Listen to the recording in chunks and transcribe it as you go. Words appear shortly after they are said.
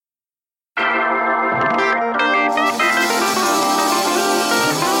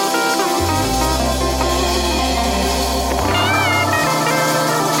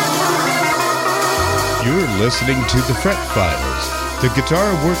listening to The Fret Files, the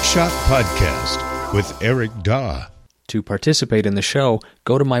Guitar Workshop podcast with Eric Daw. To participate in the show,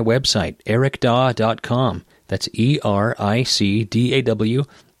 go to my website, ericdaw.com. That's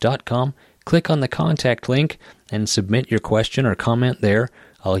ERICDAW.com. Click on the contact link and submit your question or comment there.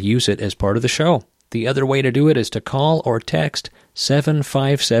 I'll use it as part of the show. The other way to do it is to call or text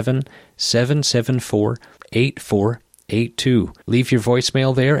 757-774-8482. Leave your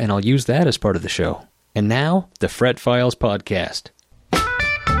voicemail there, and I'll use that as part of the show. And now, the Fret Files podcast.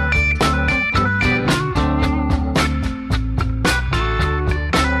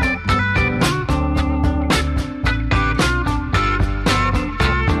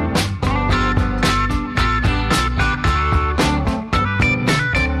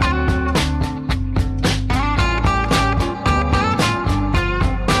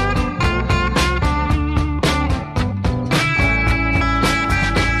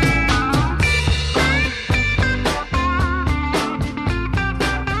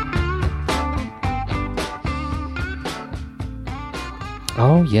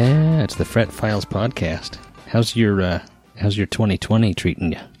 Oh yeah, it's the Fret Files podcast. How's your 2020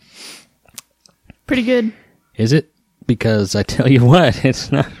 treating you? Pretty good. Is it? Because I tell you what,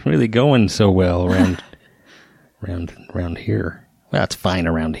 it's not really going so well around here. Well, it's fine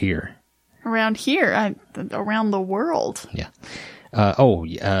around here. Around here, around the world. Yeah. I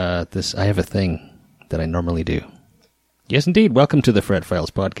have a thing that I normally do. Yes, indeed. Welcome to the Fret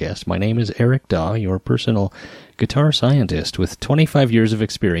Files podcast. My name is Eric Daw, your personal guitar scientist with 25 years of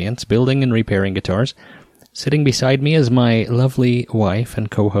experience building and repairing guitars. Sitting beside me is my lovely wife and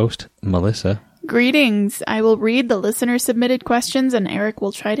co-host, Melissa. Greetings. I will read the listener-submitted questions, and Eric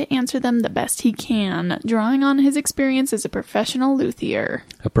will try to answer them the best he can, drawing on his experience as a professional luthier.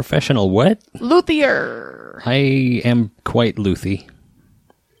 A professional what? Luthier. I am quite luthy.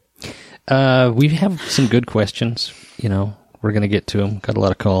 We have some good questions. You know, we're going to get to them. Got a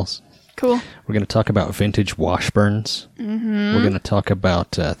lot of calls. Cool. We're going to talk about vintage Washburns. Mm-hmm. We're going to talk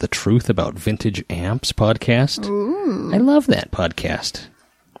about the Truth About Vintage Amps podcast. Ooh. I love that podcast.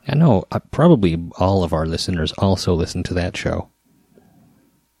 I know probably all of our listeners also listen to that show.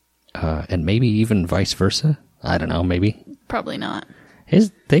 And maybe even vice versa. I don't know, maybe. Probably not.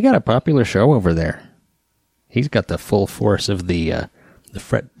 They got a popular show over there. He's got the full force of the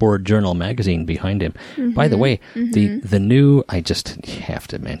Fretboard Journal magazine behind him. Mm-hmm. By the way, the new, I just have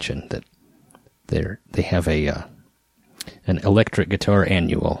to mention that they have an electric guitar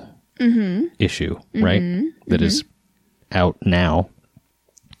annual issue, right? That is out now.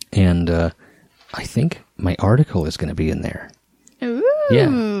 And I think my article is going to be in there. Ooh.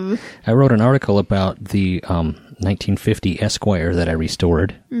 Yeah. I wrote an article about the 1950 Esquire that I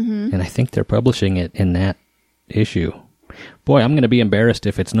restored, and I think they're publishing it in that issue. Boy, I'm going to be embarrassed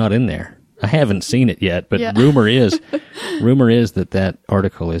if it's not in there. I haven't seen it yet, but rumor is that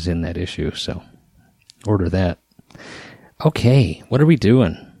article is in that issue, so order that. Okay, what are we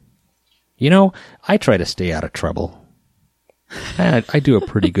doing? You know, I try to stay out of trouble. I do a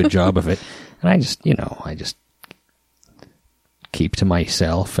pretty good job of it, and I just keep to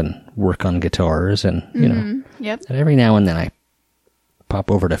myself and work on guitars, and, Yep. And every now and then I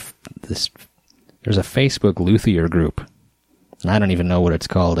pop over to this. There's a Facebook luthier group. And I don't even know what it's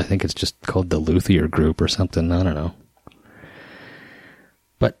called. I think it's just called the Luthier Group or something. I don't know.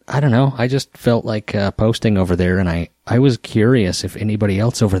 But I don't know. I just felt like posting over there, and I was curious if anybody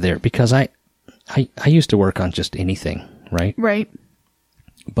else over there, because I used to work on just anything, right? Right.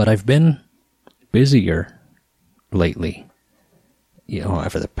 But I've been busier lately,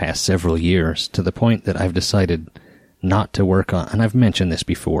 over the past several years, to the point that I've decided not to work on, and I've mentioned this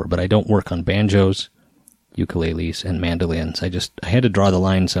before, but I don't work on banjos, ukuleles, and mandolins. I had to draw the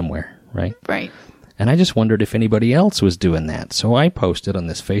line somewhere, right? Right. And I just wondered if anybody else was doing that. So I posted on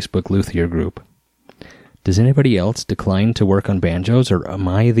this Facebook luthier group, does anybody else decline to work on banjos, or am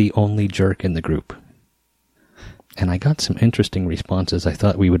I the only jerk in the group? And I got some interesting responses. I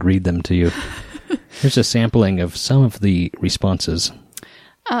thought we would read them to you. Here's a sampling of some of the responses.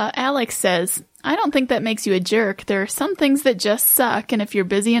 Alex says, I don't think that makes you a jerk. There are some things that just suck, and if you're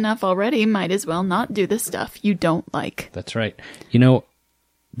busy enough already, might as well not do the stuff you don't like. That's right.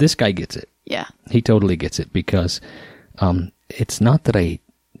 This guy gets it. Yeah. He totally gets it, because it's not that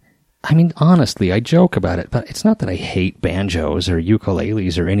honestly, I joke about it, but it's not that I hate banjos or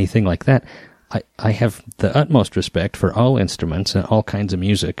ukuleles or anything like that. I have the utmost respect for all instruments and all kinds of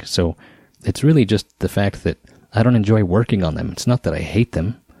music, so it's really just the fact that I don't enjoy working on them. It's not that I hate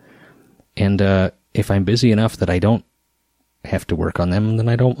them. And if I'm busy enough that I don't have to work on them, then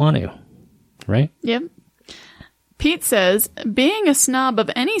I don't want to. Right? Yep. Pete says, being a snob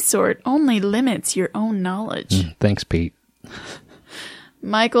of any sort only limits your own knowledge. Thanks, Pete.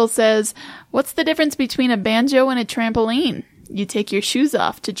 Michael says, what's the difference between a banjo and a trampoline? You take your shoes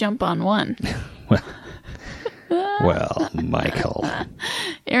off to jump on one. Well, Michael.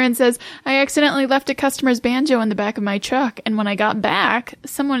 Aaron says, I accidentally left a customer's banjo in the back of my truck, and when I got back,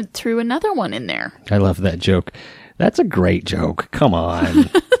 someone threw another one in there. I love that joke. That's a great joke. Come on.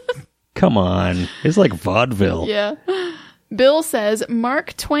 Come on. It's like vaudeville. Yeah. Bill says,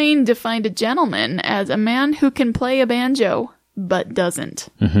 Mark Twain defined a gentleman as a man who can play a banjo, but doesn't.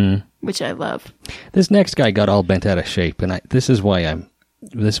 Mm-hmm. Which I love. This next guy got all bent out of shape, and this is why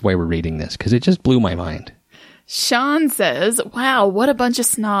we're reading this, because it just blew my mind. Sean says, wow, what a bunch of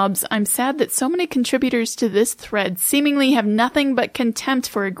snobs. I'm sad that so many contributors to this thread seemingly have nothing but contempt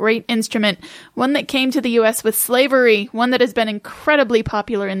for a great instrument, one that came to the U.S. with slavery, one that has been incredibly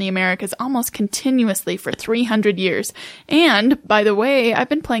popular in the Americas almost continuously for 300 years. And, by the way, I've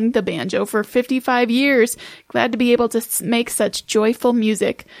been playing the banjo for 55 years. Glad to be able to make such joyful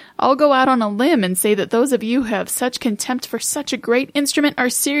music. I'll go out on a limb and say that those of you who have such contempt for such a great instrument are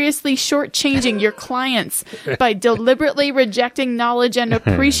seriously shortchanging your clients by deliberately rejecting knowledge and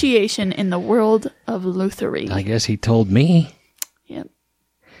appreciation in the world of Luthery. I guess he told me. Yep.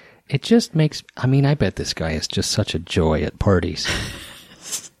 It just makes... I bet this guy is just such a joy at parties.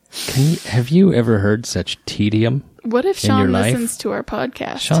 Have you ever heard such tedium? What if in your Sean life? listens to our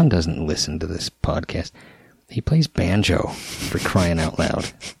podcast? Sean doesn't listen to this podcast. He plays banjo, for crying out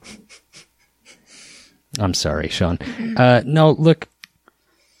loud. I'm sorry, Sean. No, look,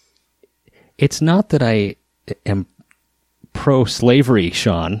 it's not that I am pro-slavery,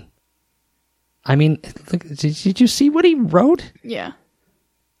 Sean. Look, did you see what he wrote? Yeah.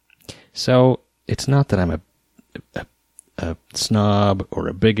 So, it's not that I'm a snob or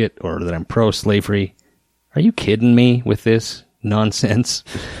a bigot or that I'm pro-slavery. Are you kidding me with this nonsense?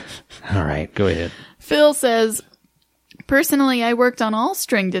 All right, go ahead. Phil says, personally, I worked on all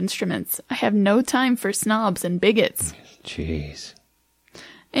stringed instruments. I have no time for snobs and bigots. Jeez.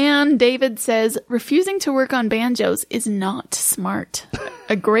 And David says, refusing to work on banjos is not smart.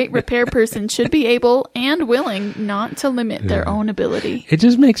 A great repair person should be able and willing not to limit their own ability. It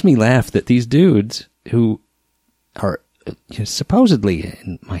just makes me laugh that these dudes who are supposedly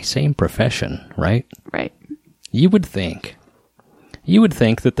in my same profession, right? Right. You would think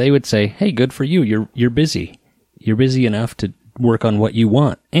that they would say, hey, good for you. You're busy. You're busy enough to work on what you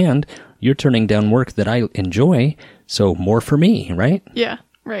want. And you're turning down work that I enjoy, so more for me, right? Yeah,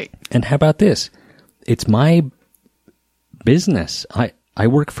 right. And how about this? It's my business. I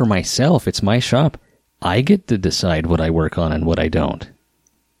work for myself. It's my shop. I get to decide what I work on and what I don't.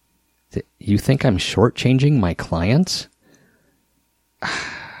 You think I'm shortchanging my clients?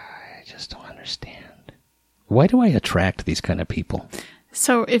 I just don't understand. Why do I attract these kind of people?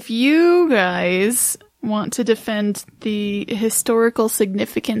 So if you guys want to defend the historical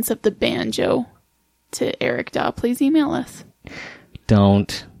significance of the banjo to Eric Daw, please email us.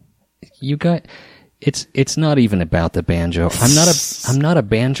 Don't. You got... It's not even about the banjo. I'm not a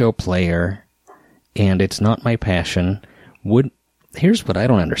banjo player, and it's not my passion. Here's what I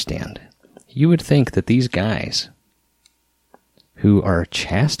don't understand. You would think that these guys who are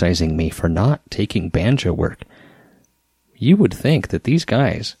chastising me for not taking banjo work, you would think that these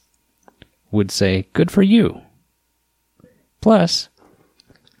guys would say, good for you. Plus,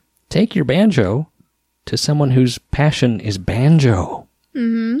 take your banjo to someone whose passion is banjo.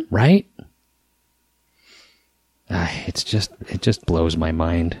 Mm-hmm. Right? It just blows my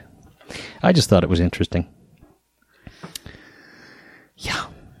mind. I just thought it was interesting. Yeah.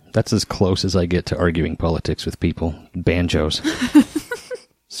 That's as close as I get to arguing politics with people. Banjos.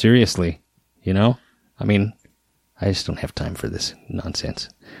 Seriously. You know? I just don't have time for this nonsense.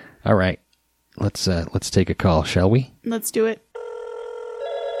 All right. Let's take a call, shall we? Let's do it.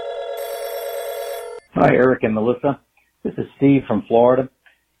 Hi, Eric and Melissa. This is Steve from Florida.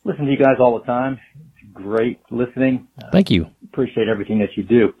 Listen to you guys all the time. It's great listening. Thank you. Appreciate everything that you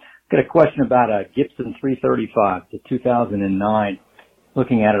do. Got a question about a Gibson 335 to 2009.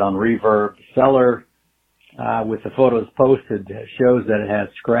 Looking at it on Reverb, the seller, with the photos posted, shows that it has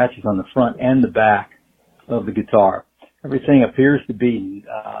scratches on the front and the back of the guitar. Everything appears to be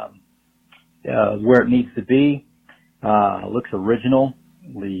where it needs to be. Looks original.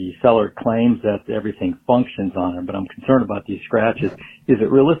 The seller claims that everything functions on it, but I'm concerned about these scratches. Is it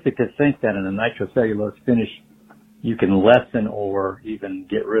realistic to think that in a nitrocellulose finish you can lessen or even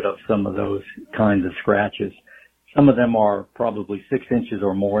get rid of some of those kinds of scratches? Some of them are probably 6 inches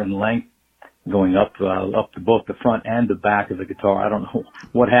or more in length. going up to both the front and the back of the guitar. I don't know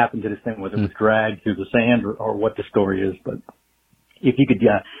what happened to this thing, whether it was dragged through the sand or what the story is, but if you could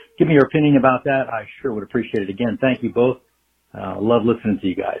give me your opinion about that, I sure would appreciate it. Again, thank you both. Love listening to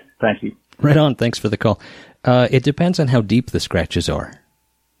you guys. Thank you. Right on. Thanks for the call. It depends on how deep the scratches are.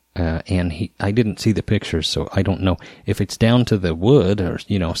 And I didn't see the pictures, so I don't know. If it's down to the wood or,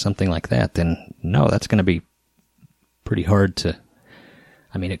 something like that, then no, that's going to be pretty hard to,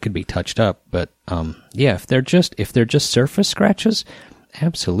 it could be touched up, but, if they're just surface scratches,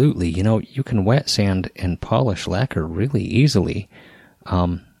 absolutely. You can wet sand and polish lacquer really easily.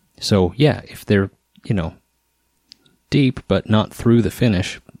 If they're, deep, but not through the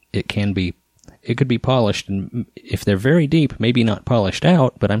finish, it could be polished, and if they're very deep, maybe not polished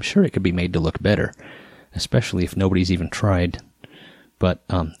out, but I'm sure it could be made to look better, especially if nobody's even tried. But,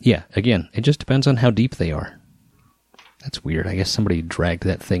 again, it just depends on how deep they are. That's weird. I guess somebody dragged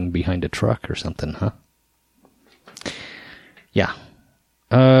that thing behind a truck or something, huh? Yeah.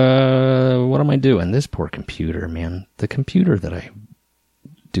 What am I doing? This poor computer, man. The computer that I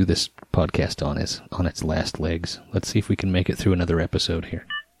do this podcast on is on its last legs. Let's see if we can make it through another episode here.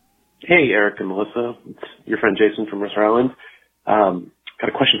 Hey, Eric and Melissa. It's your friend Jason from Mercer Island. Got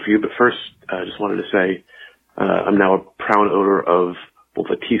a question for you, but first, I just wanted to say I'm now a proud owner of both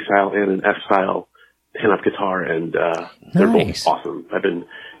a T-style and an F-style pinup guitar, and they're both awesome. I've been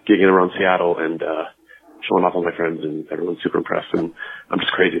gigging around Seattle and showing off all my friends, and everyone's super impressed, and I'm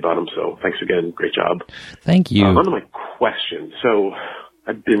just crazy about them, so thanks again. Great job. Thank you. On to my question. So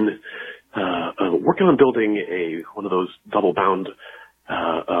I've been working on building one of those double-bound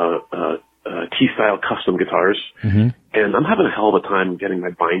T-style custom guitars, and I'm having a hell of a time getting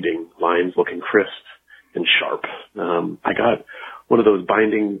my binding lines looking crisp and sharp. I got one of those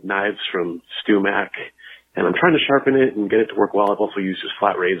binding knives from StewMac, and I'm trying to sharpen it and get it to work well. I've also used just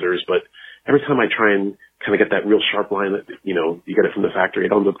flat razors, but every time I try and kind of get that real sharp line that, you get it from the factory,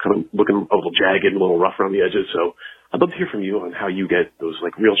 it ends up kind of looking a little jagged and a little rough around the edges. So I'd love to hear from you on how you get those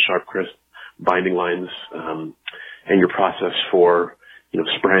like real sharp, crisp binding lines, and your process for,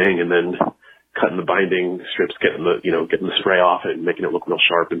 spraying and then cutting the binding strips, getting the spray off it and making it look real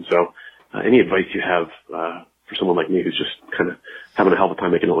sharp. And so, any advice you have, for someone like me who's just kind of having a hell of a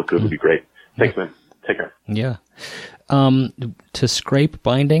time making it look good would be great. Thanks, man. Take care. Yeah. To scrape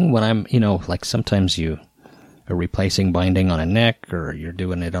binding, when I'm, sometimes you are replacing binding on a neck or you're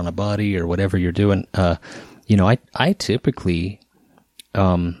doing it on a body or whatever you're doing, I typically,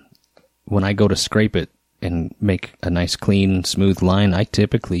 when I go to scrape it and make a nice, clean, smooth line, I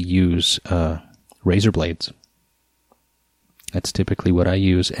typically use razor blades. That's typically what I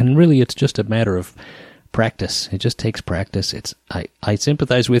use. And really, it's just a matter of practice. It just takes practice. I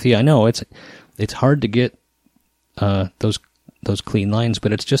sympathize with you. I know it's hard to get those clean lines,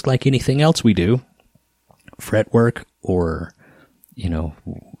 but it's just like anything else we do. Fretwork or,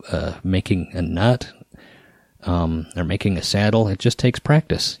 making a nut or making a saddle. It just takes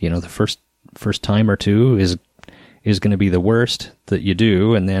practice. The first time or two is going to be the worst that you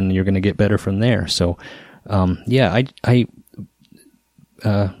do, and then you're going to get better from there. So, I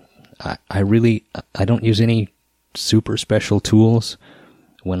don't use any super special tools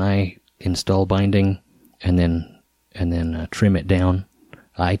when I install binding and then trim it down.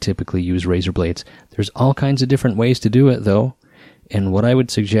 I typically use razor blades. There's all kinds of different ways to do it, though, and what I would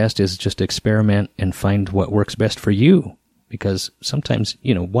suggest is just experiment and find what works best for you, because sometimes,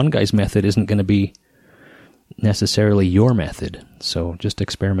 one guy's method isn't going to be necessarily your method, so just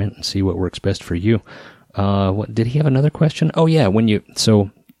experiment and see what works best for you. What did he have another question? Oh, yeah, when you're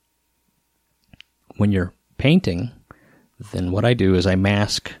painting, then what I do is I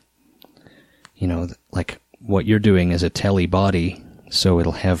mask, like what you're doing is a telly body, so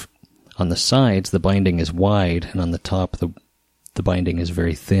it'll have, on the sides, the binding is wide, and on the top, the binding is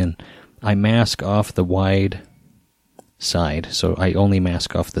very thin. I mask off the wide side, so I only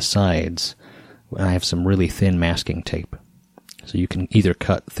mask off the sides. I have some really thin masking tape. So you can either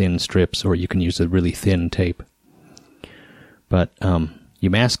cut thin strips or you can use a really thin tape. But you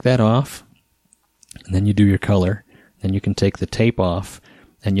mask that off, and then you do your color. Then you can take the tape off,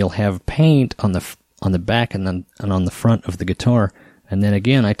 and you'll have paint on the back and on the front of the guitar. And then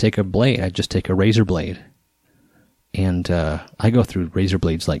again, I take a blade. I just take a razor blade, and I go through razor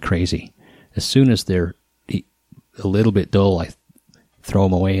blades like crazy. As soon as they're a little bit dull, I throw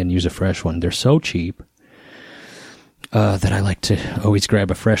them away and use a fresh one. They're so cheap that I like to always grab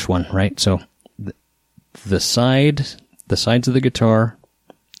a fresh one, right? So the sides of the guitar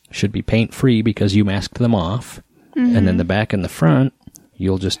should be paint-free because you masked them off. Mm-hmm. And then the back and the front,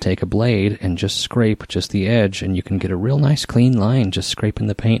 you'll just take a blade and just scrape just the edge, and you can get a real nice clean line just scraping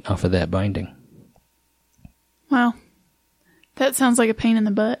the paint off of that binding. Wow. That sounds like a pain in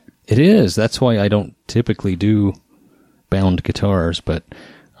the butt. It is. That's why I don't typically do bound guitars, but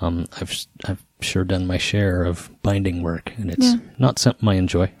I've sure done my share of binding work, and it's not something I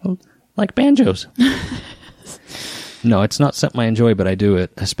enjoy. Like banjos. No, it's not something I enjoy, but I do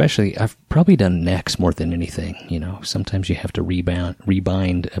it. Especially, I've probably done necks more than anything. You know, sometimes you have to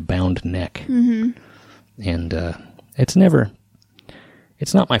rebind a bound neck. Mm-hmm. And it's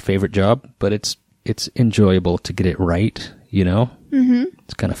not my favorite job, but it's enjoyable to get it right, you know? Mm-hmm.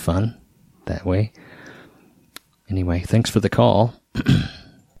 It's kind of fun that way. Anyway, thanks for the call.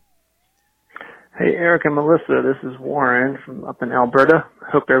 Hey, Eric and Melissa, this is Warren from up in Alberta.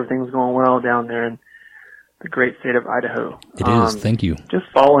 Hope everything's going well down there in the great state of Idaho. It is, thank you. Just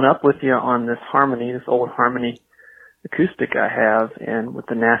following up with you on this old Harmony acoustic I have, and with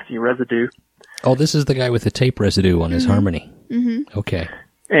the nasty residue. Oh, this is the guy with the tape residue on his Harmony. Mm-hmm. Okay.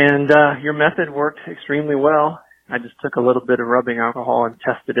 And your method worked extremely well. I just took a little bit of rubbing alcohol and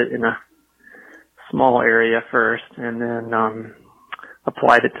tested it in a small area first, and then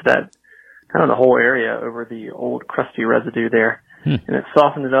applied it to that kind of the whole area over the old crusty residue there. And it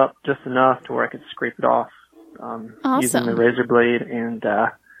softened it up just enough to where I could scrape it off using the razor blade and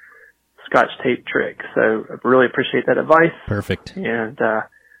Scotch tape trick. So I really appreciate that advice. Perfect. And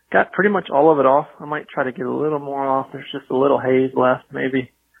got pretty much all of it off. I might try to get a little more off. There's just a little haze left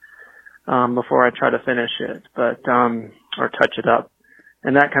maybe before I try to finish it, but or touch it up.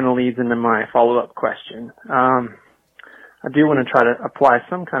 And that kind of leads into my follow-up question. I do want to try to apply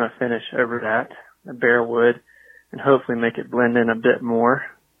some kind of finish over that, a bare wood, and hopefully make it blend in a bit more.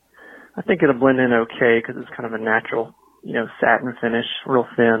 I think it'll blend in okay because it's kind of a natural, satin finish, real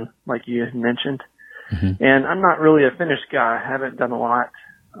thin, like you had mentioned. Mm-hmm. And I'm not really a finish guy. I haven't done a lot.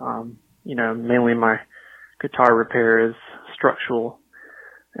 Mainly my guitar repair is structural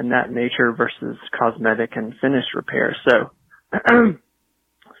and that nature versus cosmetic and finish repair. So,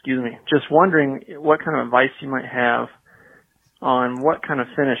 excuse me, just wondering what kind of advice you might have on what kind of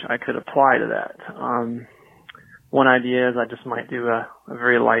finish I could apply to that. One idea is I just might do a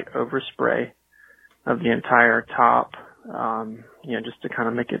very light overspray of the entire top, just to kind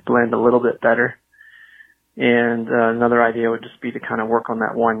of make it blend a little bit better. And another idea would just be to kind of work on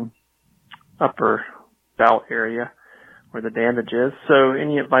that one upper belt area where the damage is. So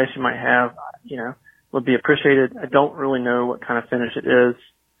any advice you might have, would be appreciated. I don't really know what kind of finish it is.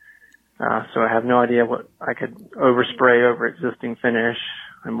 So I have no idea what I could overspray over existing finish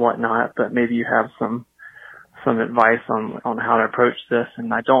and whatnot, but maybe you have some advice on how to approach this.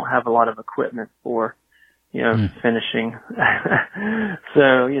 And I don't have a lot of equipment for, finishing.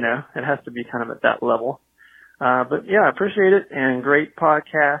 So, it has to be kind of at that level. But yeah, I appreciate it, and great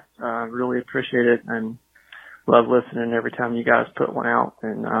podcast. Really appreciate it, and love listening every time you guys put one out,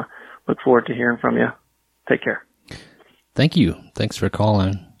 and look forward to hearing from you. Take care. Thank you. Thanks for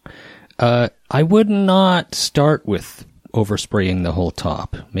calling. I would not start with overspraying the whole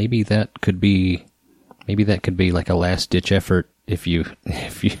top. Maybe that could be like a last ditch effort if you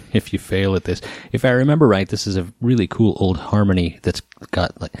fail at this. If I remember right, this is a really cool old Harmony that's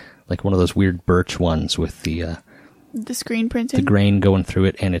got like one of those weird birch ones with the screen printed, the grain going through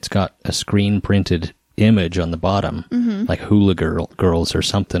it, and it's got a screen printed image on the bottom, like Hula Girls or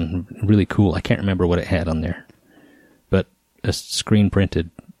something really cool. I can't remember what it had on there, but a screen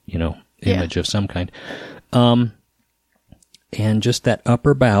printed, image of some kind. And just that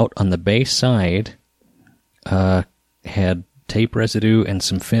upper bout on the bass side had tape residue and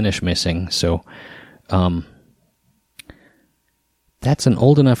some finish missing. So that's an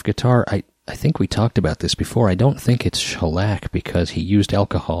old enough guitar. I think we talked about this before. I don't think it's shellac because he used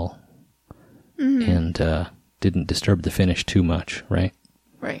alcohol and didn't disturb the finish too much, right?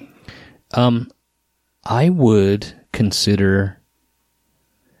 Right. I would consider...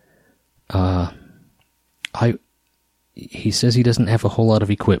 he says he doesn't have a whole lot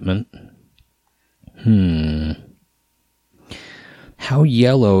of equipment. How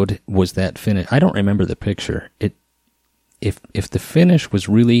yellowed was that finish? I don't remember the picture. If the finish was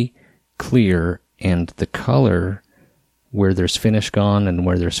really clear and the color where there's finish gone and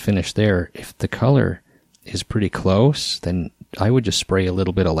where there's finish there, if the color is pretty close, then I would just spray a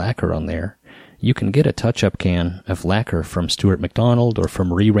little bit of lacquer on there. You can get a touch-up can of lacquer from Stuart McDonald or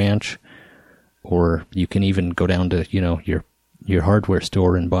from Re-Ranch, or you can even go down to, your hardware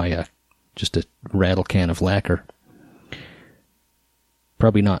store and buy just a rattle can of lacquer.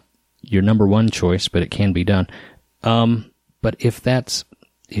 Probably not your number one choice, but it can be done. But if that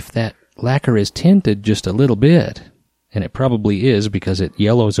lacquer is tinted just a little bit, and it probably is because it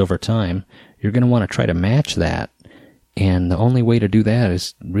yellows over time, you're going to want to try to match that. And the only way to do that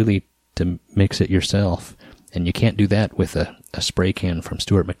is really to mix it yourself. And you can't do that with a spray can from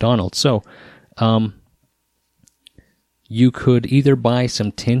Stuart McDonald. So, you could either buy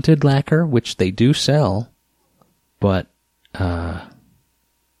some tinted lacquer, which they do sell, but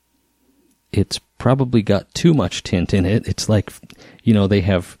it's probably got too much tint in it. It's like, they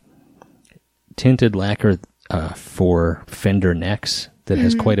have tinted lacquer for fender necks that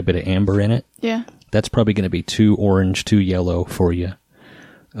has quite a bit of amber in it. Yeah. That's probably going to be too orange, too yellow for you.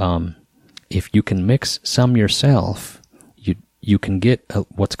 If you can mix some yourself, you can get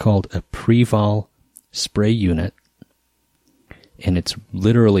what's called a Prevol spray unit, and it's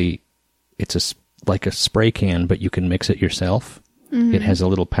literally like a spray can, but you can mix it yourself. Mm-hmm. It has a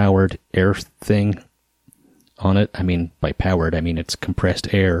little powered air thing on it. I mean, by powered, I mean it's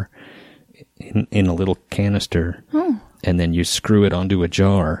compressed air in a little canister, and then you screw it onto a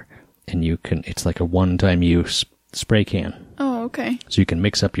jar, and it's like a one-time use spray can. Oh, okay. So you can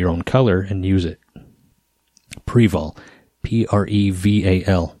mix up your own color and use it. Prevol,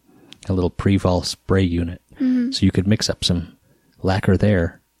 Preval, a little Prevol spray unit. Mm-hmm. So you could mix up some lacquer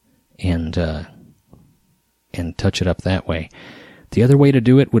there and touch it up that way. The other way to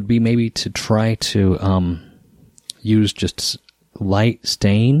do it would be maybe to try to use just light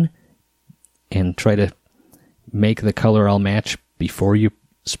stain and try to make the color all match before you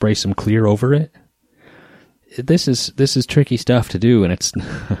spray some clear over it. This is tricky stuff to do, and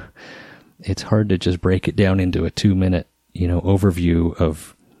it's hard to just break it down into a 2-minute, overview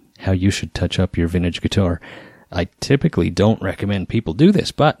of how you should touch up your vintage guitar. I typically don't recommend people do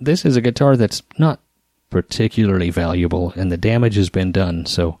this, but this is a guitar that's not particularly valuable, and the damage has been done,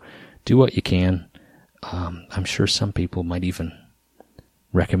 so do what you can. I'm sure some people might even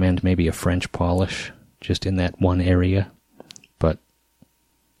recommend maybe a French polish just in that one area, but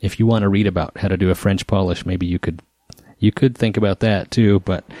if you want to read about how to do a French polish, maybe you could think about that too.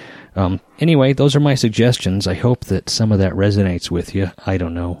 But anyway, those are my suggestions. I hope that some of that resonates with you. I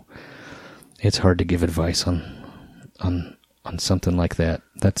don't know. It's hard to give advice on something like that.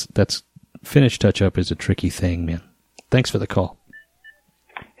 That's finish touch-up is a tricky thing, man. Thanks for the call.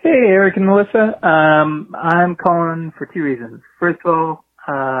 Hey, Eric and Melissa. I'm calling for 2 reasons. First of all,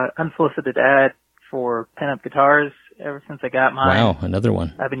 unsolicited ad for pinup guitars. Ever since I got mine. Wow, another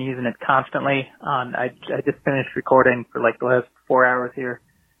one. I've been using it constantly. I just finished recording for like the last 4 hours here.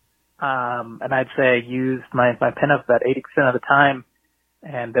 And I'd say I used my pinup about 80% of the time.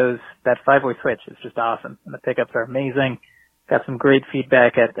 And that 5-way switch is just awesome. And the pickups are amazing. Got some great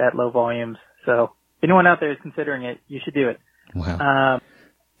feedback at low volumes. So if anyone out there is considering it, you should do it. Wow.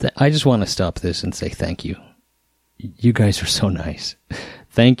 I just want to stop this and say thank you. You guys are so nice.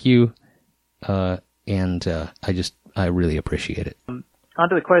 Thank you. I really appreciate it. On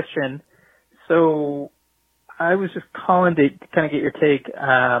to the question. So I was just calling to kind of get your take.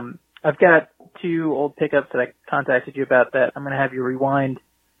 I've got 2 old pickups that I contacted you about that I'm going to have you rewind.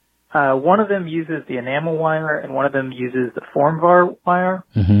 One of them uses the enamel wire and one of them uses the Formvar wire.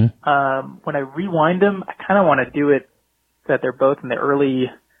 Mm-hmm. When I rewind them, I kind of want to do it that they're both in the early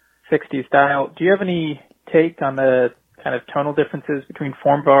 60s style. Do you have any take on the kind of tonal differences between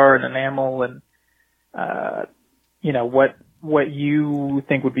Formvar and enamel and what you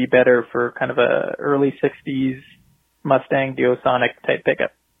think would be better for kind of a early 60s Mustang Duosonic type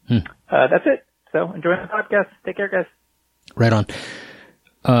pickup? That's it. So enjoy the podcast. Take care, guys. Right on.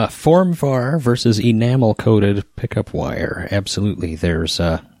 Formvar versus enamel-coated pickup wire. Absolutely. There's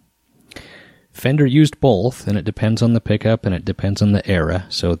Fender used both, and it depends on the pickup, and it depends on the era.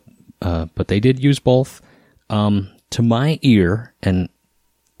 So, but they did use both. To my ear, and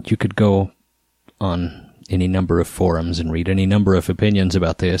you could go on any number of forums and read any number of opinions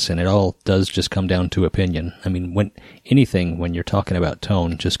about this, and it all does just come down to opinion. I mean, when you're talking about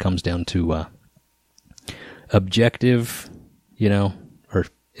tone, just comes down to objective, or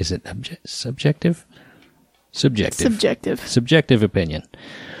is it subjective? Subjective opinion.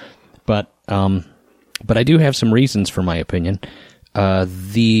 But I do have some reasons for my opinion.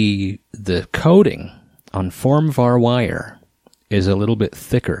 The coating on Formvar wire is a little bit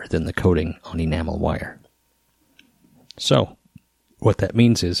thicker than the coating on enamel wire. So, what that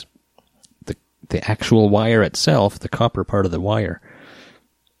means is the actual wire itself, the copper part of the wire,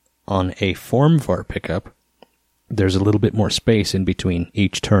 on a Formvar pickup, there's a little bit more space in between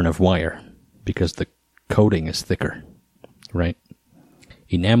each turn of wire because the coating is thicker, right?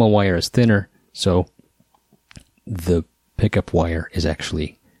 Enamel wire is thinner, so the pickup wire is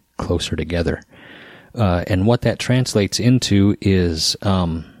actually closer together. And what that translates into is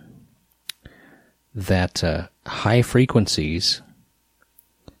that high frequencies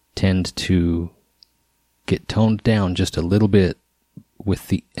tend to get toned down just a little bit with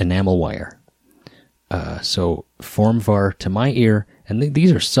the enamel wire. So Formvar, to my ear, and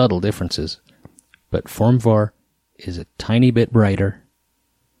these are subtle differences, but Formvar is a tiny bit brighter,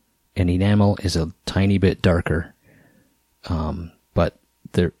 and enamel is a tiny bit darker. But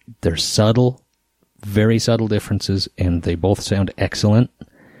they're subtle, very subtle differences, and they both sound excellent.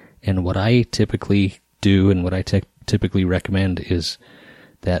 And what I typically do and what I typically recommend is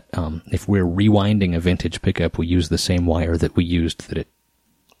that if we're rewinding a vintage pickup, we use the same wire that we used that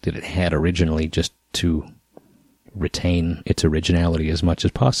it had originally, just to retain its originality as much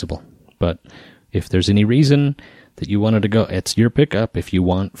as possible. But if there's any reason that you wanted to go, it's your pickup. If you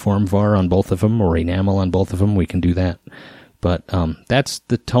want Formvar on both of them or enamel on both of them, we can do that. But that's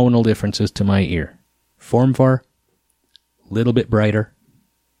the tonal differences to my ear. Formvar, a little bit brighter.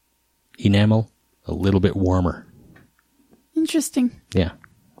 Enamel, a little bit warmer. Interesting. Yeah.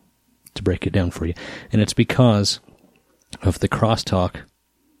 To break it down for you. And it's because of the crosstalk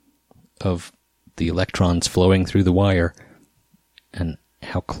of the electrons flowing through the wire and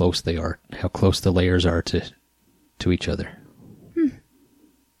how close they are, how close the layers are to each other.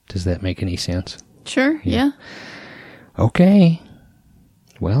 Does that make any sense? Sure, yeah. Okay.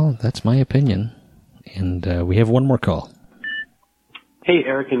 Well, that's my opinion. And we have one more call. Hey,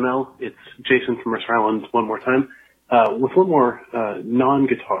 Eric and Mel. It's Jason from Mercer Island one more time. With one more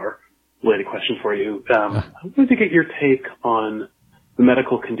non-guitar related question for you. I wanted to get your take on the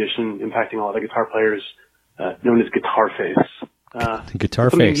medical condition impacting a lot of guitar players known as guitar face. Guitar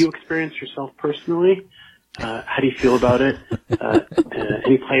something face. you experienced yourself personally? How do you feel about it?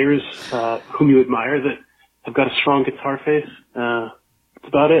 Any players whom you admire that have got a strong guitar face? That's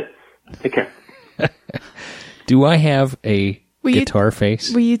about it. Take care. Do I have a guitar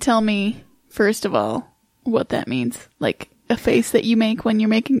face? Will you tell me, first of all, what that means? Like a face that you make when you're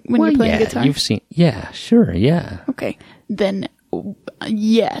playing guitar? You've seen. Yeah, sure, yeah. Okay. Then,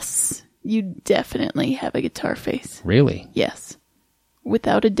 yes, you definitely have a guitar face. Really? Yes.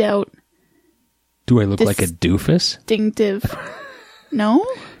 Without a doubt. Do I look like a doofus? Distinctive. No?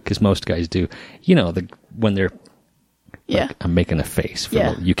 Because most guys do. You know, when they're... Yeah. Like, I'm making a face.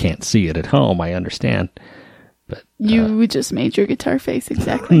 You can't see it at home, I understand. But you just made your guitar face,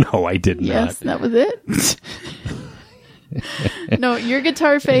 exactly. No, I did not. Yes, that was it. No, your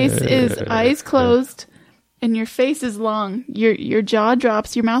guitar face is eyes closed, and your face is long. Your jaw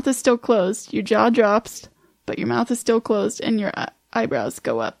drops. Your mouth is still closed. Your jaw drops, but your mouth is still closed, and your eyebrows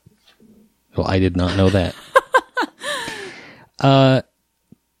go up. Well, I did not know that.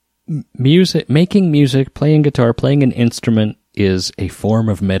 Making music, playing guitar, playing an instrument is a form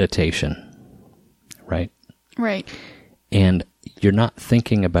of meditation, right? Right. And you're not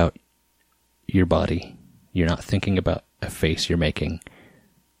thinking about your body. You're not thinking about a face you're making.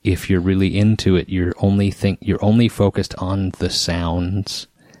 If you're really into it, you're only focused on the sounds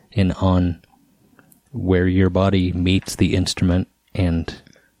and on where your body meets the instrument. And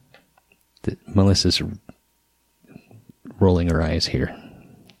Melissa's rolling her eyes here.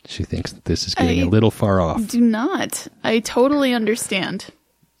 She thinks that this is getting a little far off. Do not. I totally understand.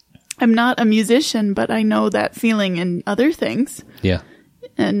 I'm not a musician, but I know that feeling in other things. Yeah.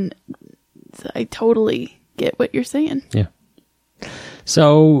 And I totally get what you're saying. Yeah.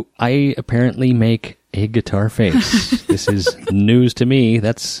 So I apparently make a guitar face. This is news to me.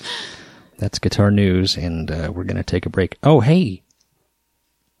 That's guitar news, and we're going to take a break. Oh, hey.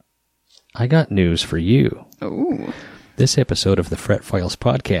 I got news for you. Oh. This episode of the Fret Files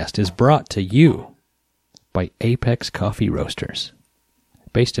podcast is brought to you by Apex Coffee Roasters.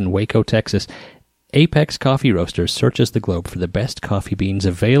 Based in Waco, Texas, Apex Coffee Roasters searches the globe for the best coffee beans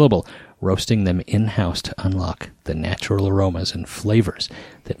available, roasting them in-house to unlock the natural aromas and flavors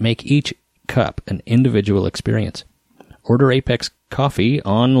that make each cup an individual experience. Order Apex Coffee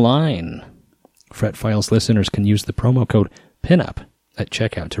online. Fret Files listeners can use the promo code PINUP at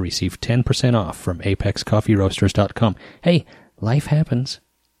checkout to receive 10% off from ApexCoffeeRoasters.com. Hey, life happens.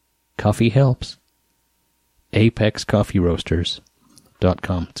 Coffee helps.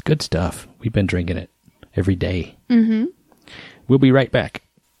 ApexCoffeeRoasters.com. It's good stuff. We've been drinking it every day. Mm-hmm. We'll be right back.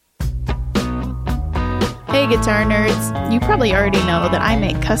 Hey guitar nerds, you probably already know that I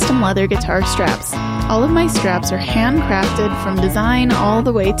make custom leather guitar straps. All of my straps are handcrafted from design all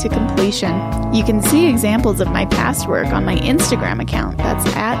the way to completion. You can see examples of my past work on my Instagram account. That's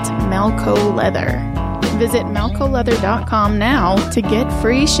at Melco Leather. Visit melcoleather.com now to get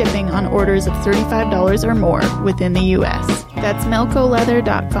free shipping on orders of $35 or more within the U.S. That's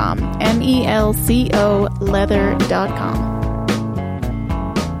melcoleather.com, MELCO leather.com.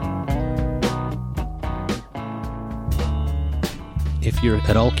 If you're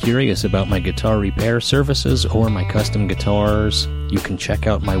at all curious about my guitar repair services or my custom guitars, you can check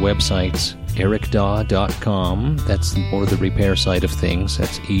out my websites, ericdaw.com. That's more the repair side of things.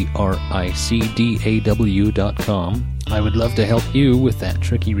 That's ERICDAW.com. I would love to help you with that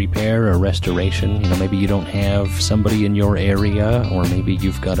tricky repair or restoration. Maybe you don't have somebody in your area, or maybe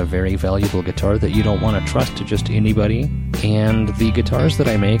you've got a very valuable guitar that you don't want to trust to just anybody. And the guitars that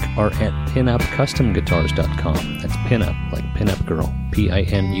I make are at pinupcustomguitars.com. That's pinup, like pinup girl,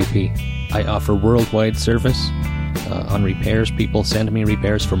 P-I-N-U-P. I offer worldwide service on repairs. People send me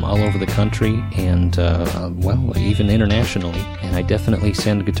repairs from all over the country and, even internationally. And I definitely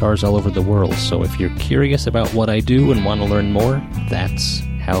send guitars all over the world. So if you're curious about what I do and want to learn more, that's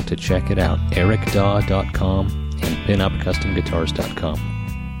how to check it out. ericdaw.com and pinupcustomguitars.com.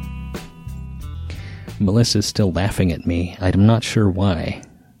 Melissa's still laughing at me. I'm not sure why.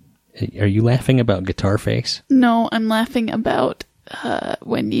 Are you laughing about Guitar Face? No, I'm laughing about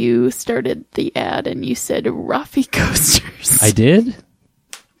when you started the ad and you said Rafi coasters. I did?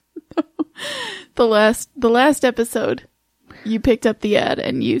 The last episode, you picked up the ad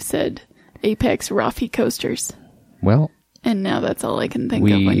and you said Apex Rafi coasters. Well, and now that's all I can think of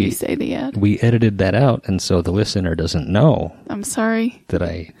when you say the ad. We edited that out, and so the listener doesn't know. I'm sorry that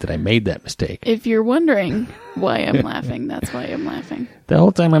I made that mistake. If you're wondering why I'm laughing, that's why I'm laughing. The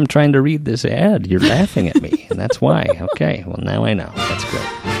whole time I'm trying to read this ad, you're laughing at me, and that's why. Okay, well, now I know. That's great.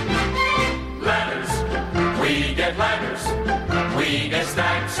 Letters. We get letters. We get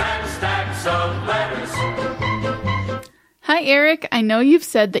stacks and stacks of letters. Hi, Eric. I know you've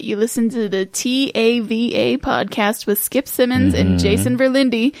said that you listen to the TAVA podcast with Skip Simmons and Jason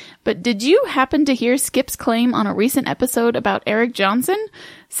Verlinde, but did you happen to hear Skip's claim on a recent episode about Eric Johnson?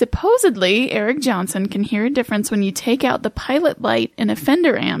 Supposedly, Eric Johnson can hear a difference when you take out the pilot light in a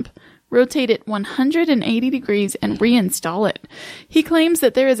Fender amp, rotate it 180 degrees, and reinstall it. He claims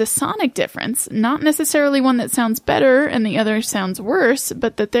that there is a sonic difference, not necessarily one that sounds better and the other sounds worse,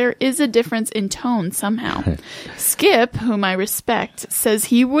 but that there is a difference in tone somehow. Skip, whom I respect, says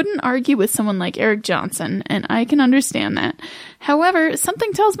he wouldn't argue with someone like Eric Johnson, and I can understand that. However,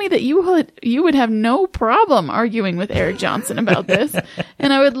 something tells me that you would have no problem arguing with Eric Johnson about this,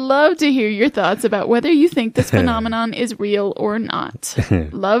 and I would love to hear your thoughts about whether you think this phenomenon is real or not.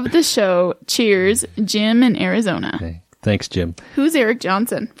 Love the show. Cheers, Jim in Arizona. Okay. Thanks, Jim. Who's Eric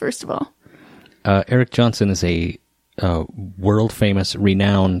Johnson, first of all? Eric Johnson is a world-famous,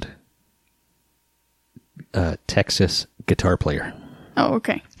 renowned Texas guitar player. Oh,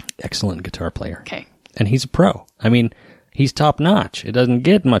 okay. Excellent guitar player. Okay. And he's a pro. I mean, he's top-notch. It doesn't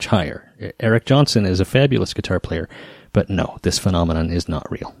get much higher. Eric Johnson is a fabulous guitar player. But no, this phenomenon is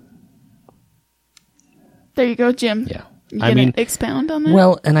not real. There you go, Jim. Yeah. You gonna expound on that?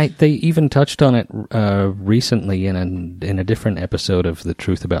 Well, and they even touched on it recently in a different episode of The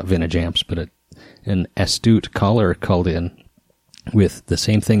Truth About Vintage Amps, but an astute caller called in with the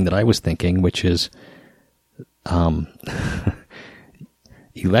same thing that I was thinking, which is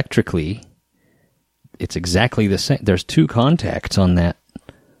electrically, it's exactly the same. There's two contacts on that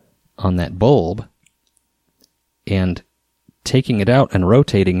bulb, and taking it out and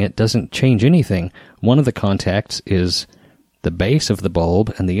rotating it doesn't change anything. One of the contacts is the base of the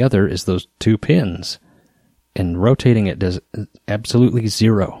bulb, and the other is those two pins. And rotating it does absolutely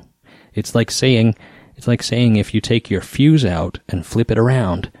zero. It's like saying if you take your fuse out and flip it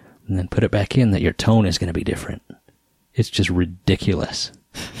around and then put it back in, that your tone is going to be different. It's just ridiculous.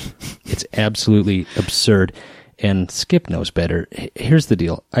 It's absolutely absurd. And Skip knows better. Here's the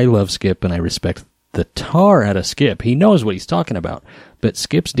deal. I love Skip and I respect the tar out of Skip. He knows what he's talking about. But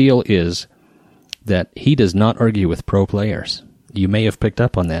Skip's deal is that he does not argue with pro players. You may have picked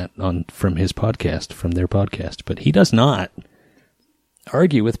up on that from his podcast, from their podcast, but he does not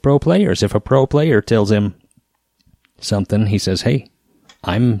argue with pro players. If a pro player tells him something, he says, "Hey,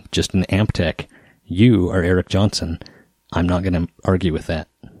 I'm just an amp tech. You are Eric Johnson. I'm not going to argue with that."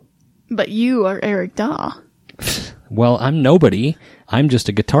 But you are Eric Daw. Well, I'm nobody. I'm just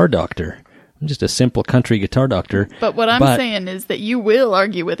a guitar doctor. I'm just a simple country guitar doctor. But what I'm saying is that you will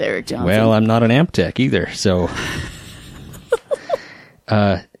argue with Eric Johnson. Well, I'm not an amp tech either, so...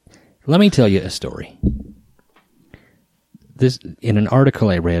 let me tell you a story. This, in an article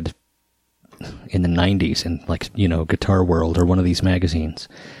I read in the 90s in, Guitar World or one of these magazines,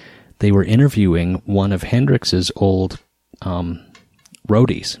 they were interviewing one of Hendrix's old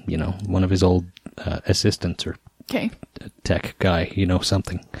roadies, one of his old assistants or tech guy,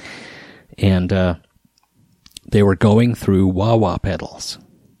 something. And they were going through wah-wah pedals,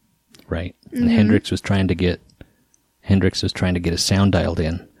 right? Mm-hmm. And Hendrix was trying to get a sound dialed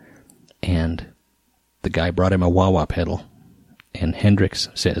in, and the guy brought him a wah-wah pedal, And Hendrix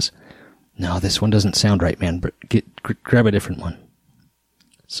says, "No, this one doesn't sound right, man. Grab a different one."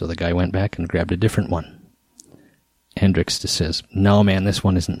 So the guy went back and grabbed a different one. Hendrix just says, "No, man, this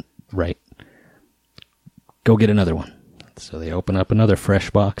one isn't right. Go get another one." So they open up another fresh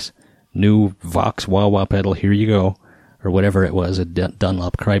box. New Vox wah-wah pedal, here you go. Or whatever it was, a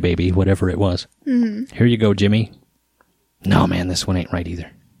Dunlop Crybaby, whatever it was. Mm-hmm. Here you go, Jimmy. "No, man, this one ain't right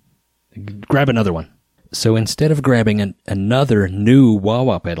either. Grab another one." So instead of grabbing another new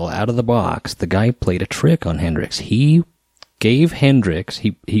wah-wah pedal out of the box, the guy played a trick on Hendrix. He gave Hendrix,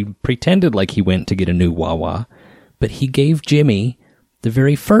 he pretended like he went to get a new wah-wah, but he gave Jimmy the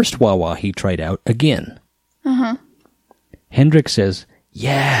very first wah-wah he tried out again. Uh-huh. Hendrix says,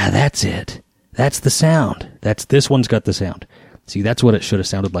 "Yeah, that's it. That's the sound. This one's got the sound. See, that's what it should have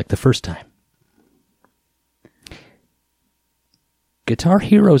sounded like the first time." Guitar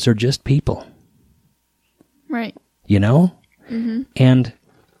heroes are just people. Right. You know? Mm-hmm. And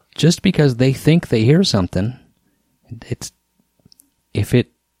just because they think they hear something, it's if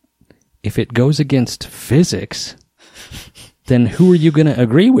it goes against physics, then who are you going to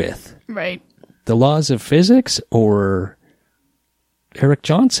agree with? Right. The laws of physics or Eric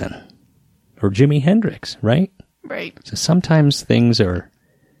Johnson or Jimi Hendrix, right? Right. So sometimes things are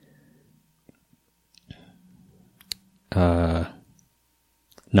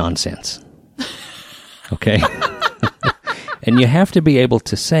nonsense. Okay? And you have to be able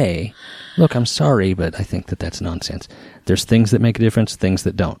to say, "Look, I'm sorry, but I think that that's nonsense." There's things that make a difference, things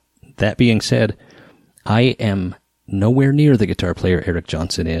that don't. That being said, I am nowhere near the guitar player Eric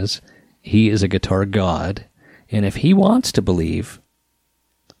Johnson is. He is a guitar god, and if he wants to believe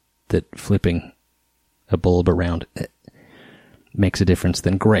that flipping a bulb around makes a difference,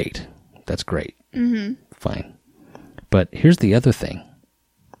 then great. That's great. Mm-hmm. Fine. But here's the other thing.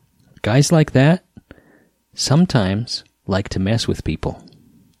 Guys like that sometimes like to mess with people.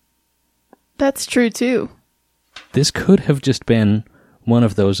 That's true, too. This could have just been one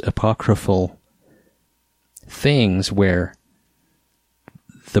of those apocryphal things where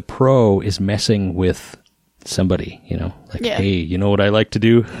the pro is messing with somebody, you know? Like, yeah. Hey, you know what I like to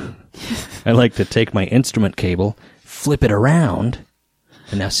do? I like to take my instrument cable, flip it around,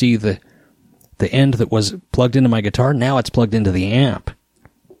 and now see the end that was plugged into my guitar, now it's plugged into the amp.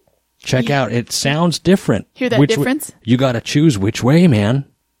 Check out, it sounds different. Hear that difference? You gotta choose which way, man.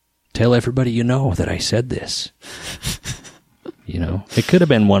 Tell everybody you know that I said this. You know, it could have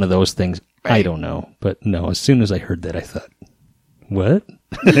been one of those things. Right. I don't know. But no, as soon as I heard that, I thought, what?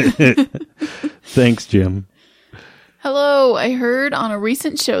 Thanks, Jim. Hello, I heard on a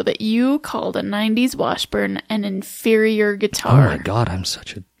recent show that you called a 90s Washburn an inferior guitar. Oh my God, I'm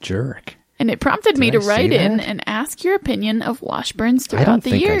such a jerk. And it prompted me to write in and ask your opinion of Washburns throughout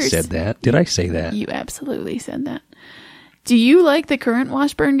the years. I don't think I said that. Did I say that? You absolutely said that. Do you like the current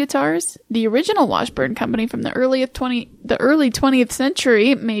Washburn guitars? The original Washburn company from the early 20th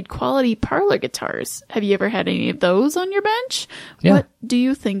century made quality parlor guitars. Have you ever had any of those on your bench? Yeah. What do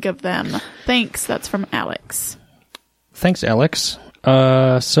you think of them? Thanks. That's from Alex. Thanks, Alex.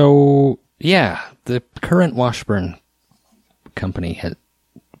 So, yeah, the current Washburn company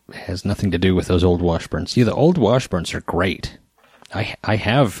has nothing to do with those old Washburns. Yeah, the old Washburns are great. I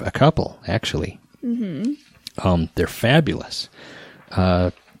have a couple, actually. Mm-hmm. They're fabulous.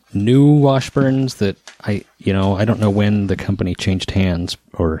 New Washburns that I don't know when the company changed hands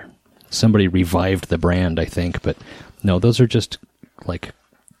or somebody revived the brand, I think, but no, those are just like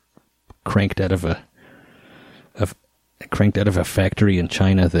cranked out of a factory in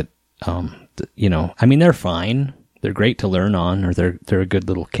China that, I mean, they're fine. They're great to learn on, or they're a good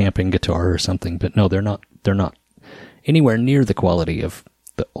little camping guitar or something, but no, they're not anywhere near the quality of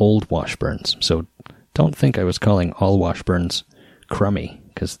the old Washburns. So don't think I was calling all Washburns crummy,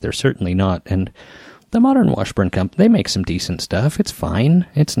 because they're certainly not. And the modern Washburn company, they make some decent stuff. It's fine.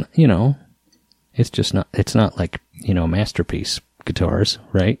 It's, it's just not, it's not like, masterpiece guitars,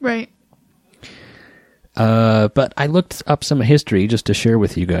 right? Right. But I looked up some history just to share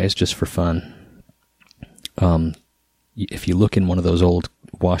with you guys, just for fun. If you look in one of those old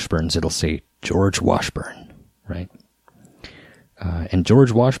Washburns, it'll say George Washburn, right? And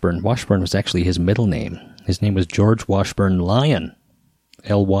George Washburn was actually his middle name. His name was George Washburn Lyon,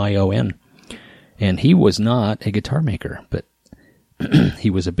 Lyon. And he was not a guitar maker, but he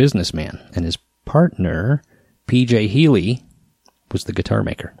was a businessman. And his partner, P.J. Healy, was the guitar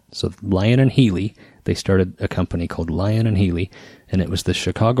maker. So Lyon and Healy, they started a company called Lyon and Healy, and it was the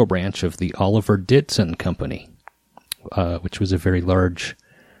Chicago branch of the Oliver Ditson Company, which was a very large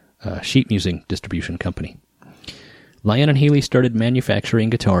sheet music distribution company. Lyon and Healy started manufacturing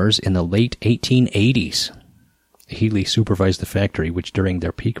guitars in the late 1880s, Healy supervised the factory, which during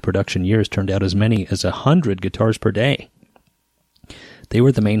their peak production years turned out as many as 100 guitars per day. They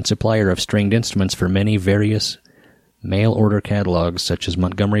were the main supplier of stringed instruments for many various mail-order catalogs, such as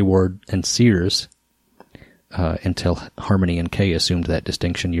Montgomery Ward and Sears, until Harmony and Kay assumed that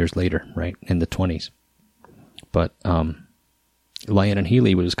distinction years later, right, in the 20s. But Lyon and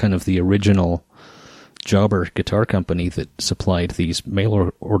Healy was kind of the original jobber guitar company that supplied these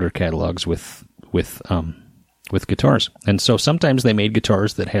mail-order catalogs with guitars. And so sometimes they made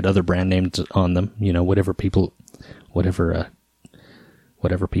guitars that had other brand names on them, whatever people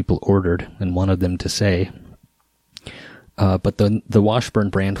ordered and wanted them to say. But the Washburn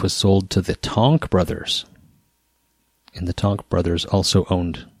brand was sold to the Tonk brothers. And the Tonk brothers also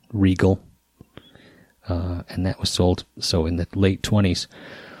owned Regal. And that was sold in the late 20s.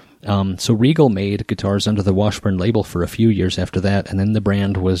 So Regal made guitars under the Washburn label for a few years after that, and then the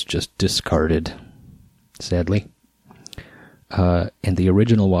brand was just discarded, sadly. And the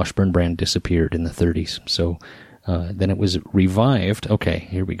original Washburn brand disappeared in the 30s. So then it was revived. Okay,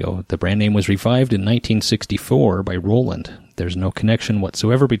 here we go. The brand name was revived in 1964 by Roland. There's no connection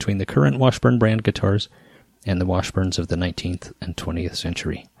whatsoever between the current Washburn brand guitars and the Washburns of the 19th and 20th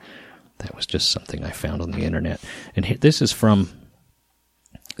century. That was just something I found on the internet. And this is from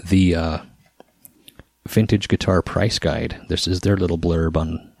the Vintage Guitar Price Guide. This is their little blurb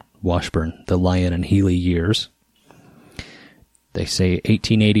on Washburn, the Lyon and Healy years. They say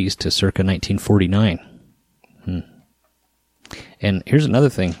 1880s to circa 1949. And here's another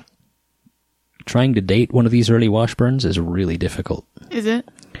thing. Trying to date one of these early Washburns is really difficult. Is it?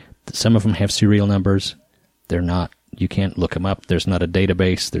 Some of them have serial numbers. They're not, you can't look them up. There's not a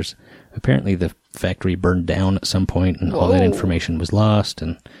database. There's apparently the factory burned down at some point and all that information was lost.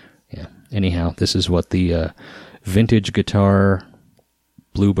 And yeah, anyhow, this is what the Vintage Guitar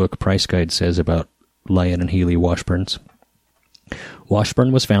Blue Book Price Guide says about Lyon and Healy Washburns.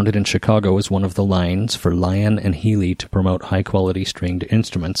 Washburn was founded in Chicago as one of the lines for Lyon and Healy to promote high-quality stringed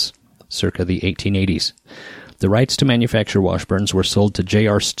instruments circa the 1880s. The rights to manufacture Washburns were sold to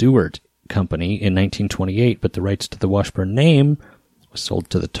J.R. Stewart Company in 1928, but the rights to the Washburn name was sold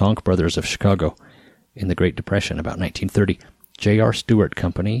to the Tonk Brothers of Chicago in the Great Depression about 1930. J.R. Stewart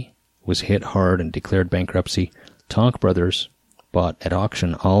Company was hit hard and declared bankruptcy. Tonk Brothers bought at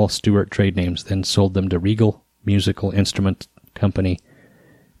auction all Stewart trade names, then sold them to Regal Musical Instrument Company,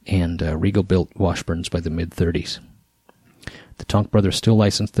 and Regal built Washburns by the mid-30s. The Tonk Brothers still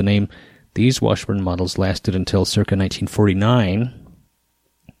licensed the name. These Washburn models lasted until circa 1949,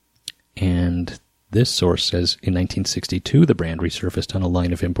 and this source says in 1962 the brand resurfaced on a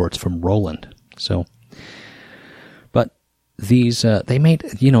line of imports from Roland. So, but these, they made,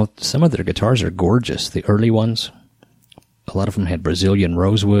 some of their guitars are gorgeous. The early ones, a lot of them had Brazilian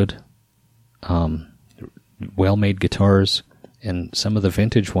rosewood, well-made guitars, and some of the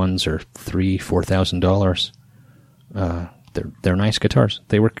vintage ones are $3,000-$4,000. They're nice guitars.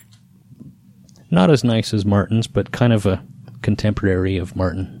 They were not as nice as Martin's, but kind of a contemporary of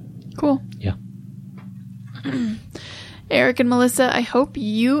Martin. Cool. Yeah. Eric and Melissa, I hope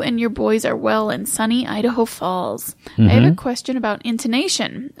you and your boys are well in sunny Idaho Falls. I have a question about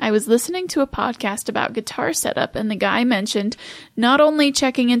intonation. I was listening to a podcast about guitar setup, and the guy mentioned not only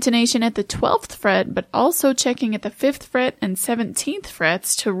checking intonation at the 12th fret, but also checking at the 5th fret and 17th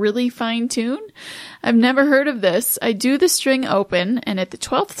frets to really fine-tune. I've never heard of this. I do the string open, and at the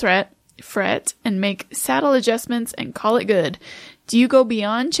 12th fret and make saddle adjustments and call it good. Do you go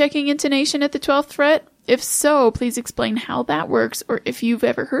beyond checking intonation at the 12th fret? If so, please explain how that works or if you've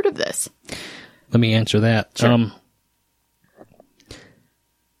ever heard of this. Let me answer that. Sure.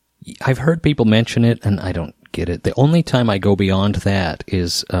 I've heard people mention it, and I don't get it. The only time I go beyond that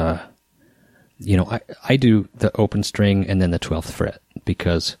is, I do the open string and then the 12th fret,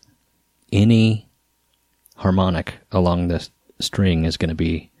 because any harmonic along the string is going to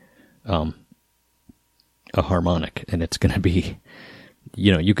be a harmonic, and it's going to be,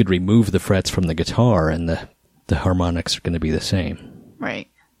 you could remove the frets from the guitar and the harmonics are going to be the same. Right.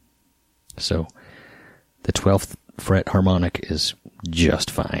 So the 12th fret harmonic is just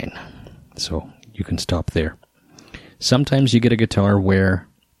fine. So you can stop there. Sometimes you get a guitar where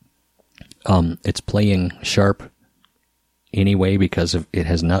it's playing sharp anyway because it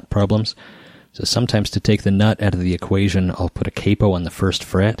has nut problems. So sometimes to take the nut out of the equation, I'll put a capo on the 1st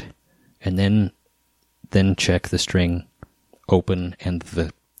fret and then check the string open and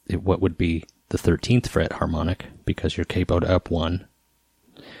what would be the 13th fret harmonic because you're capoed up one.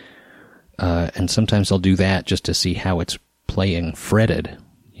 And sometimes I'll do that just to see how it's playing fretted,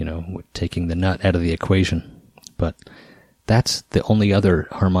 taking the nut out of the equation. But that's the only other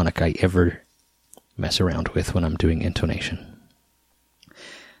harmonic I ever mess around with when I'm doing intonation.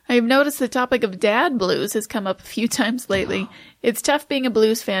 I've noticed the topic of dad blues has come up a few times lately. It's tough being a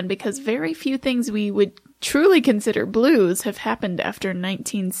blues fan because very few things we would truly consider blues have happened after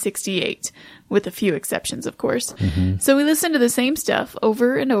 1968, with a few exceptions, of course. Mm-hmm. So we listen to the same stuff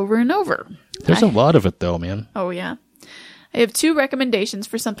over and over and over. There's a lot of it, though, man. Oh, yeah. I have 2 recommendations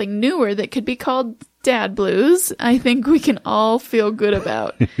for something newer that could be called dad blues. I think we can all feel good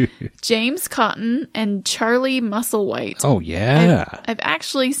about. James Cotton and Charlie Musselwhite. Oh, yeah. I've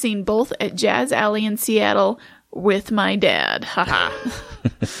actually seen both at Jazz Alley in Seattle with my dad. Haha.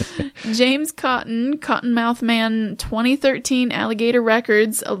 James Cotton, Cottonmouth Man, 2013 Alligator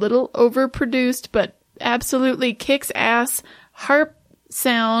Records, a little overproduced, but absolutely kicks ass. Harp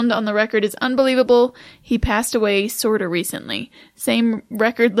sound on the record is unbelievable. He passed away sorta recently. Same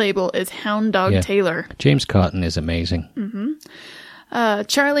record label as Hound Dog Taylor. James Cotton is amazing. Mm-hmm.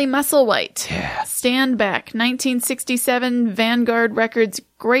 Charlie Musselwhite. Yeah. Stand Back, 1967, Vanguard Records.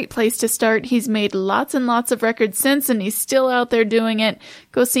 Great place to start. He's made lots and lots of records since, and he's still out there doing it.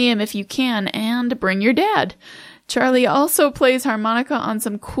 Go see him if you can, and bring your dad. Charlie also plays harmonica on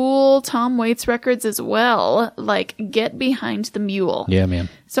some cool Tom Waits records as well, like Get Behind the Mule. Yeah, man.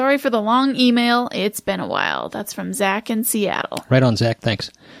 Sorry for the long email. It's been a while. That's from Zach in Seattle. Right on, Zach.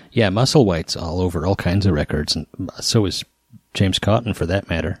 Thanks. Yeah, Musselwhite's all over all kinds of records, and so is James Cotton, for that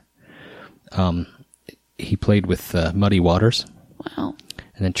matter. He played with Muddy Waters. Wow.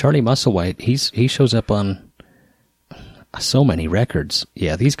 And then Charlie Musselwhite, he shows up on so many records.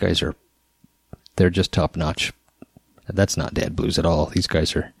 Yeah, these guys they're just top-notch. That's not dad blues at all. These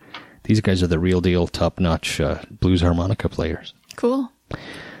guys are the real deal, top-notch blues harmonica players. Cool.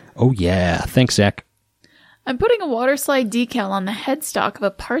 Oh, yeah. Thanks, Zach. I'm putting a water slide decal on the headstock of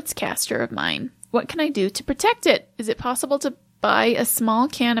a parts caster of mine. What can I do to protect it? Is it possible to buy a small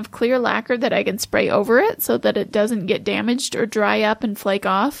can of clear lacquer that I can spray over it so that it doesn't get damaged or dry up and flake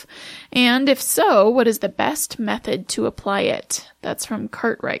off? And if so, what is the best method to apply it? That's from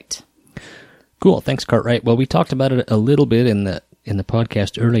Cartwright. Cool. Thanks, Cartwright. Well, we talked about it a little bit in the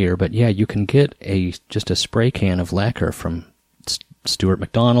podcast earlier, but yeah, you can get just a spray can of lacquer from Stuart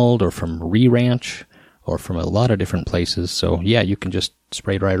McDonald or from Re-Ranch or from a lot of different places. So yeah, you can just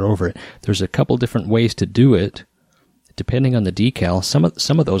spray right over it. There's a couple different ways to do it, depending on the decal.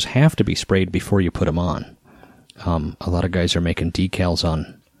 Some of those have to be sprayed before you put them on. A lot of guys are making decals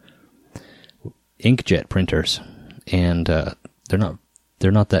on inkjet printers, and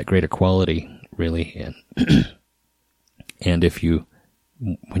they're not that great a quality, really. And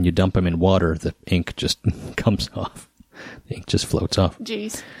when you dump them in water, the ink just comes off. The ink just floats off.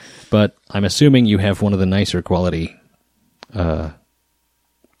 Jeez. But I'm assuming you have one of the nicer quality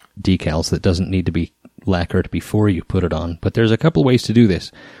decals that doesn't need to be lacquered before you put it on. But there's a couple ways to do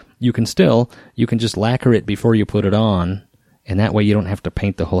this. You can just lacquer it before you put it on, and that way you don't have to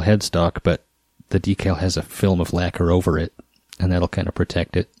paint the whole headstock, but the decal has a film of lacquer over it, and that'll kind of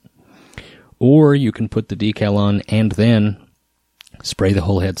protect it. Or you can put the decal on and then spray the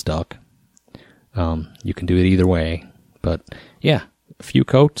whole headstock. You can do it either way. But yeah, a few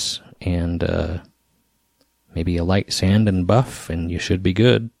coats and maybe a light sand and buff, and you should be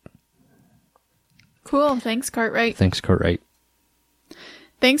good. Cool. Thanks, Cartwright. Thanks, Cartwright.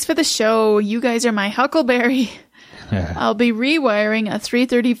 Thanks for the show. You guys are my huckleberry. I'll be rewiring a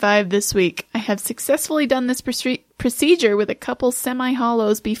 335 this week. I have successfully done this procedure with a couple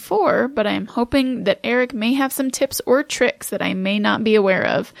semi-hollows before, but I am hoping that Eric may have some tips or tricks that I may not be aware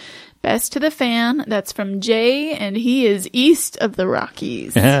of. Best to the fan. That's from Jay, and he is east of the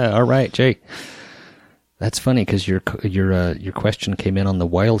Rockies. All right, Jay. That's funny because your question came in on the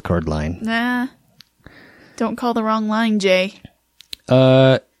wild card line. Nah, don't call the wrong line, Jay.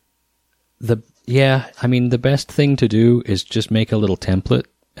 The best thing to do is just make a little template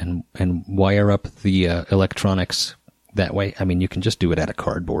and wire up the electronics that way. I mean, you can just do it out of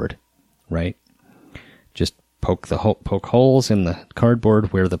cardboard, right? Just poke holes in the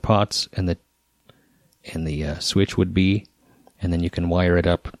cardboard where the pots and the switch would be, and then you can wire it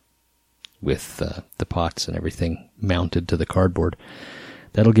up with the pots and everything mounted to the cardboard.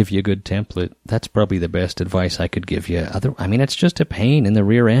 That'll give you a good template. That's probably the best advice I could give you. It's just a pain in the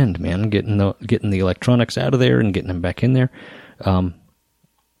rear end, man, getting the electronics out of there and getting them back in there.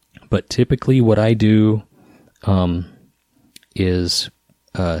 But typically what I do is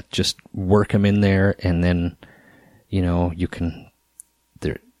just work them in there, and then you can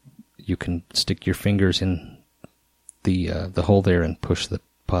stick your fingers in the hole there and push the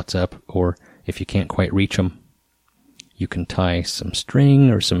pots up, or if you can't quite reach them, you can tie some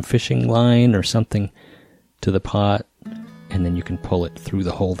string or some fishing line or something to the pot, and then you can pull it through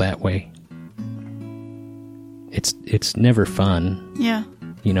the hole that way. it's never fun. Yeah.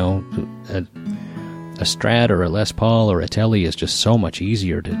 You know, a Strat or a Les Paul or a Tele is just so much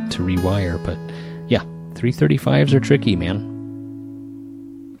easier to rewire. But yeah, 335s are tricky, man.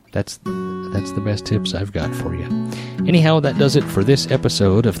 That's the best tips I've got for you. Anyhow, that does it for this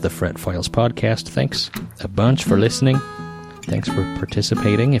episode of the Fret Files podcast. Thanks a bunch for listening. Thanks for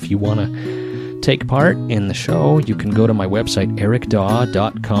participating. If you want to take part in the show, you can go to my website,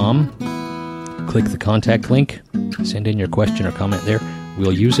 ericdaw.com. Click the contact link. Send in your question or comment there.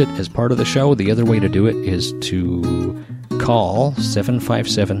 We'll use it as part of the show. The other way to do it is to call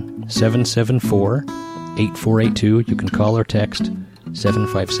 757-774-8482. You can call or text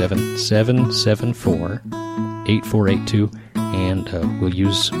 757-774-8482, and we'll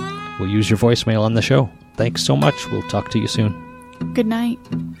use your voicemail on the show. Thanks so much. We'll talk to you soon. Good night.